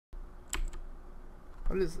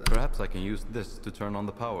What is that? Perhaps I can use this to turn on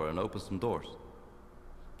the power and open some doors.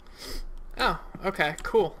 Oh, okay,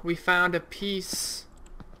 cool. We found a piece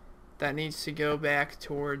that needs to go back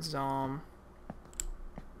towards, what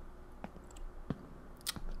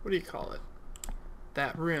do you call it?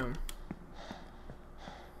 That room.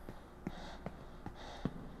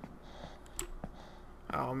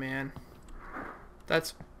 Oh, man.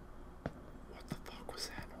 That's... What the fuck was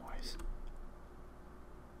that noise?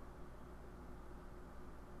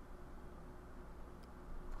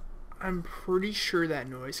 I'm pretty sure that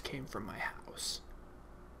noise came from my house.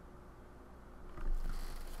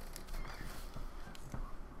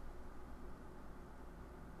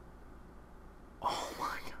 Oh my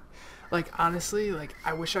god. Like, honestly, like,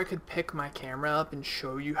 I wish I could pick my camera up and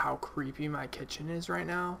show you how creepy my kitchen is right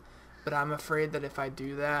now. But I'm afraid that if I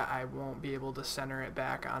do that, I won't be able to center it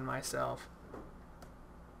back on myself.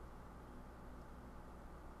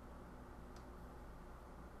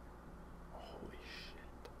 Holy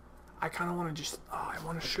shit. I kind of want to just... Oh, I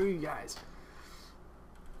want to show you guys.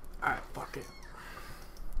 Alright, fuck it.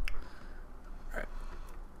 Alright.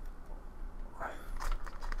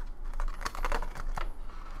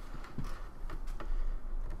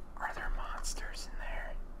 Are there monsters in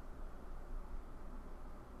there?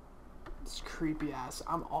 It's creepy ass.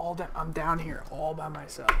 I'm down here all by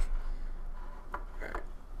myself. Alright.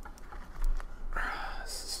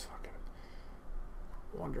 This is fucking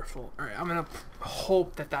wonderful. Alright, I'm gonna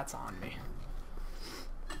hope that that's on me.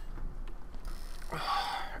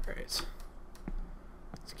 Alright.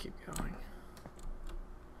 Let's keep going.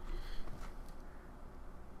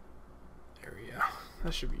 There we go.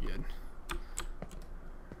 That should be good.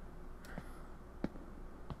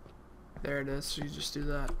 There it is. So you just do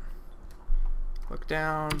that. Look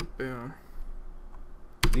down. Boom.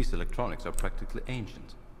 These electronics are practically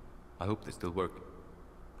ancient. I hope they still work.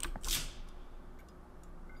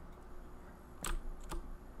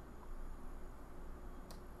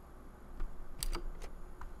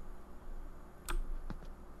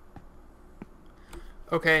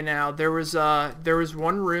 Okay, now there was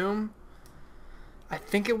one room. I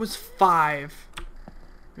think it was 5.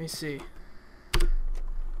 Let me see.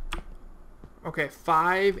 Okay,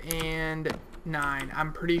 5 and 9.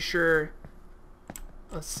 I'm pretty sure.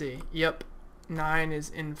 Let's see. Yep, 9 is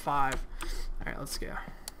in 5. All right, let's go.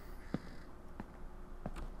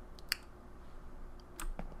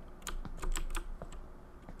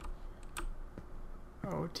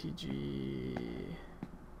 OTG.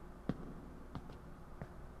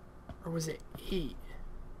 Or was it 8?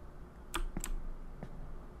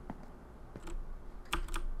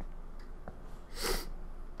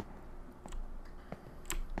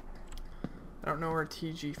 I don't know where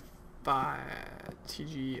TGS5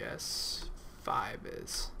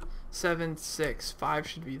 is. 7, 6. 5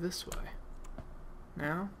 should be this way.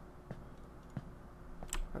 No?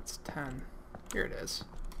 That's 10. Here it is.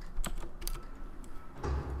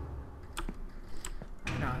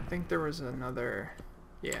 No, I think there was another...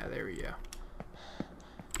 Yeah, there we go.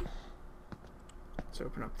 Let's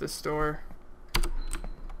open up this door.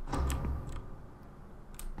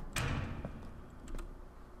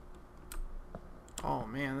 Oh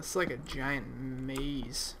man, this is like a giant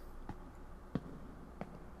maze.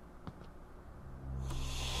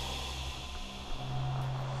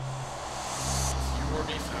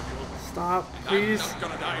 Stop, please. I'm not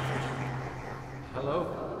gonna die for you. Hello?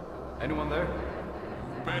 Anyone there?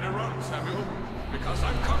 Better run, Samuel, because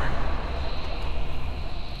I'm coming.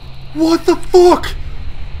 What the fuck?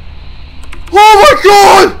 Oh my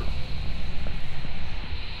god!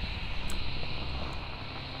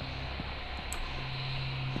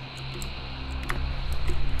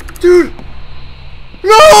 Dude!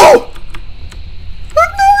 No!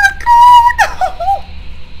 I'm nowhere to go! No!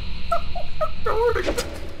 I'm nowhere to go.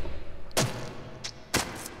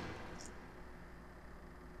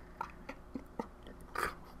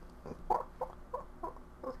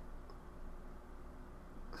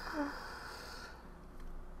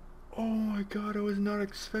 Oh my god, I was not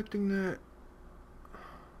expecting that.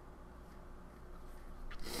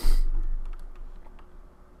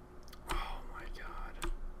 Oh my god.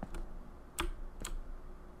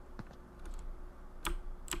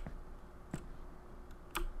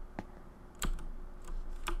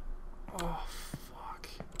 Oh fuck.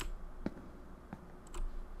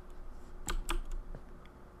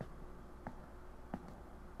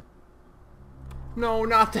 No,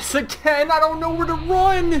 not this again. I don't know where to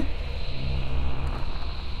run.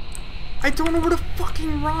 I don't know where to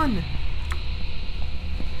fucking run.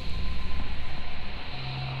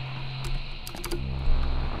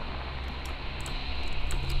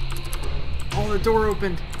 Oh, the door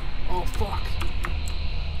opened. Oh, fuck.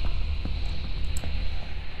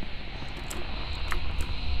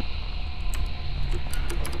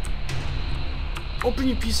 Open,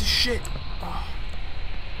 you piece of shit! Oh,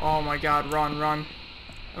 oh my god, run, run.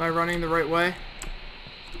 Am I running the right way?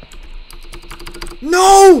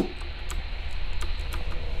 No!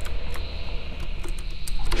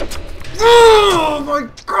 Oh my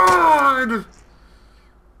god!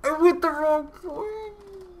 I went the wrong way.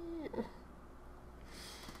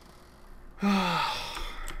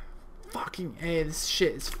 Fucking A, this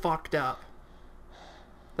shit is fucked up.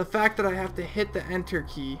 The fact that I have to hit the enter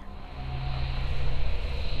key.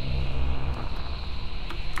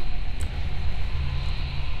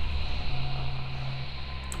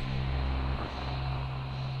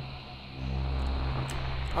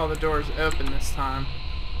 Oh, the door's open this time.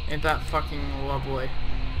 Ain't that fucking lovely?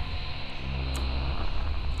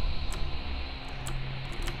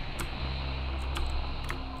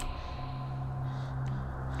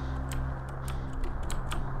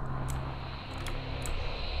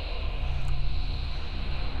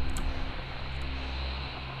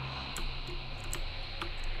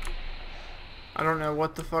 I don't know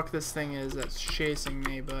what the fuck this thing is that's chasing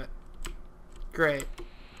me, but great.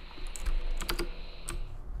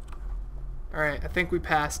 Alright, I think we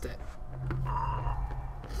passed it.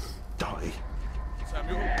 Die.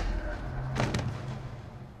 Samuel.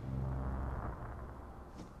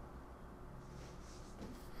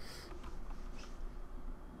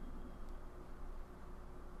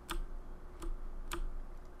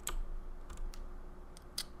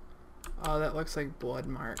 Oh, that looks like blood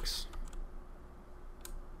marks.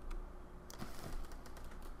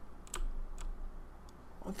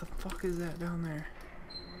 What the fuck is that down there?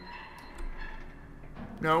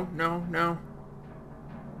 No, no, no.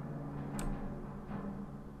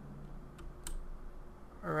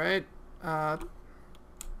 Alright. You're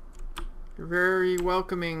very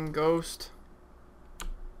welcoming, ghost.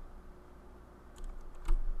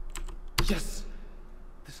 Yes!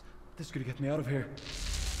 This is gonna get me out of here.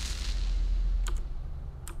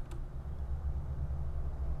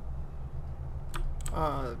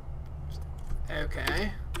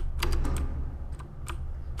 Okay.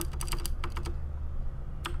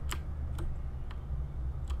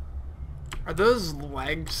 Are those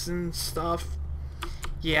legs and stuff?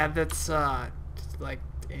 Yeah, that's, like,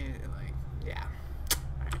 yeah.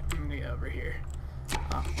 Alright, I'm gonna go over here.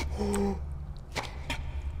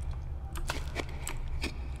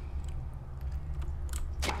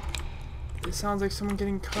 This sounds like someone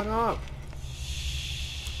getting cut up.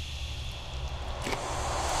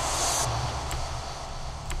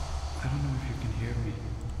 I don't know if you can hear me,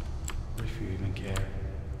 or if you even care.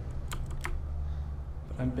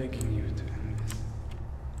 But I'm begging you to end this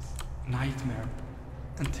nightmare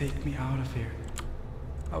and take me out of here.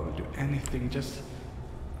 I will do anything, just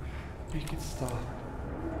make it stop.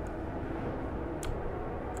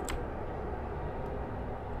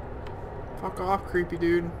 Fuck off, creepy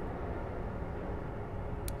dude.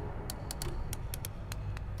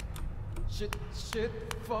 Shit,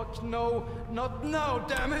 fuck, no, not now,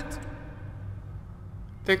 damn it!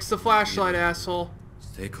 Fix the flashlight, asshole.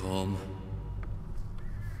 Stay calm.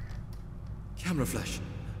 Camera flash.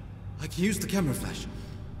 I can use the camera flash.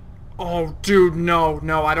 Oh, dude, no,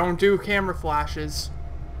 no, I don't do camera flashes.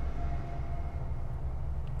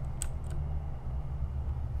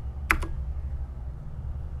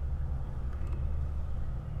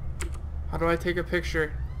 How do I take a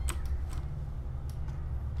picture?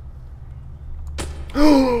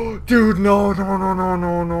 Dude, no, no, no, no,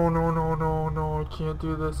 no, no, no, no, no, no, I can't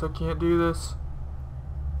do this, I can't do this.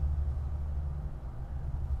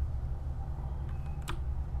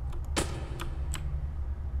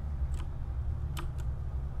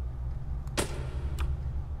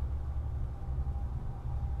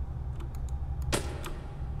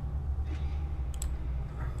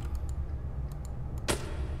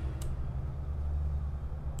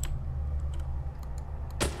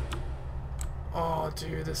 Oh,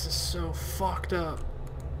 dude, this is so fucked up.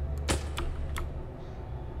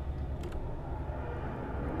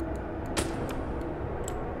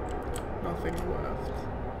 Nothing left.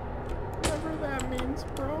 Whatever that means,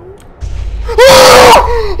 bro.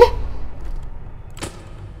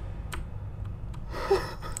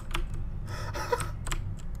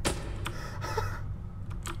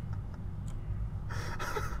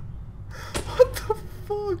 What the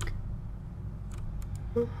fuck?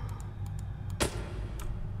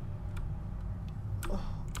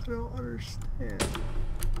 I don't understand.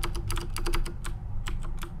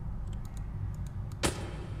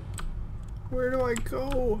 Where do I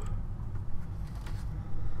go?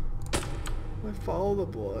 I follow the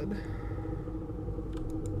blood.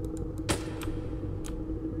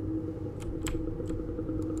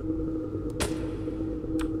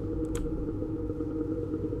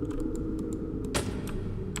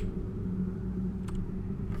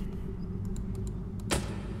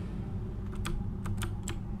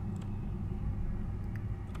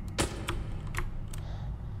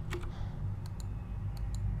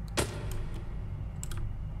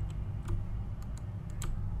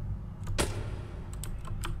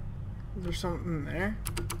 Is there something there?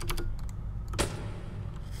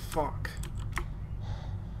 Fuck.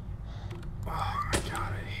 Oh my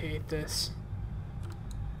god, I hate this.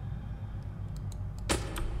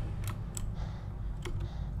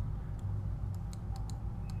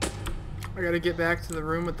 I gotta get back to the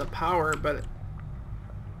room with the power, but...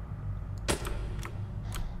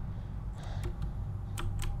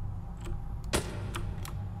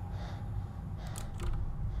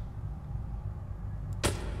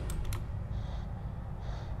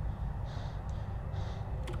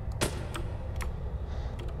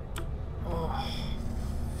 Oh,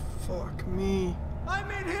 fuck me. I'm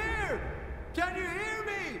in here! Can you hear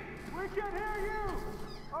me? We can hear you!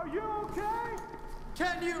 Are you okay?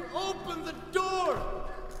 Can you open the door?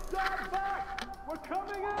 Stand back! We're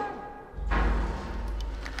coming in!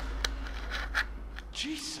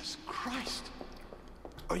 Jesus Christ!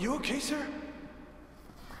 Are you okay, sir?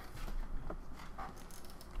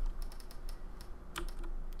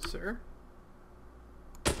 Sir?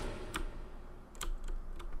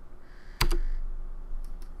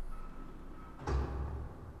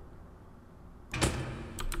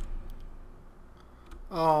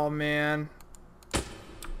 Oh, man.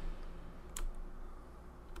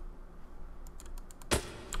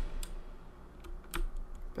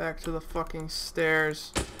 Back to the fucking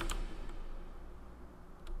stairs.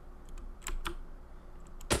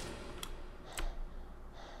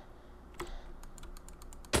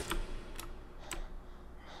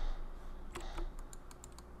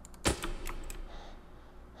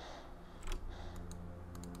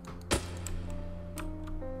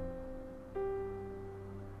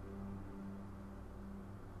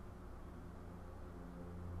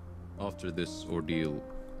 After this ordeal,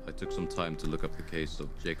 I took some time to look up the case of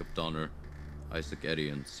Jacob Donner, Isaac Eddy,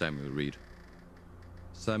 and Samuel Reed.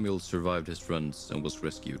 Samuel survived his runs and was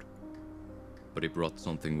rescued, but he brought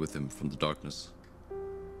something with him from the darkness.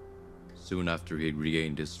 Soon after he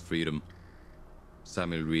regained his freedom,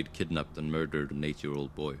 Samuel Reed kidnapped and murdered an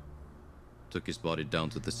 8-year-old boy, took his body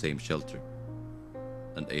down to the same shelter,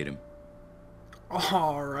 and ate him.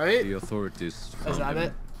 Alright. The authorities Is found that him,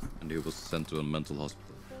 it? and he was sent to a mental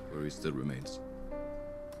hospital, where he still remains.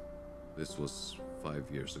 This was 5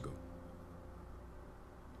 years ago.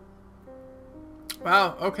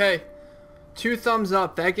 Wow, okay. 2 thumbs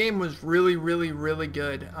up. That game was really, really, really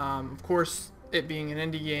good. Of course, it being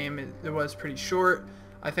an indie game, it was pretty short.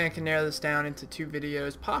 I think I can narrow this down into 2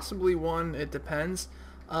 videos, possibly 1, it depends.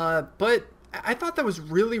 But I thought that was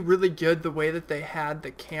really, really good, the way that they had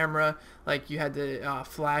the camera. Like, you had to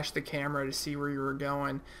flash the camera to see where you were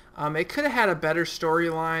going. It could have had a better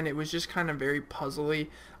storyline. It was just kind of very puzzly.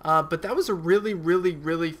 But that was a really, really,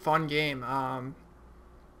 really fun game.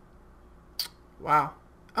 Wow.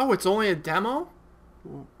 Oh, it's only a demo?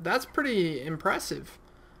 That's pretty impressive.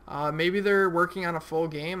 Maybe they're working on a full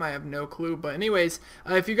game. I have no clue. But anyways,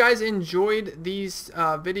 if you guys enjoyed these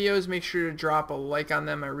videos, make sure to drop a like on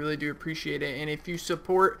them. I really do appreciate it. And if you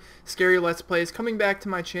support Scary Let's Plays coming back to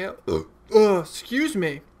my channel... excuse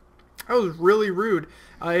me. That was really rude.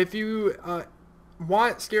 If you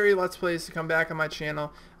want Scary Let's Plays to come back on my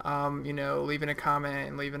channel, you know, leaving a comment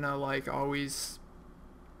and leaving a like always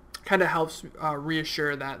kind of helps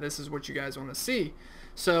reassure that this is what you guys want to see.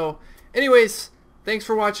 So, anyways... Thanks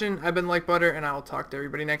for watching. I've been Like Butter, and I will talk to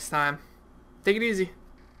everybody next time. Take it easy.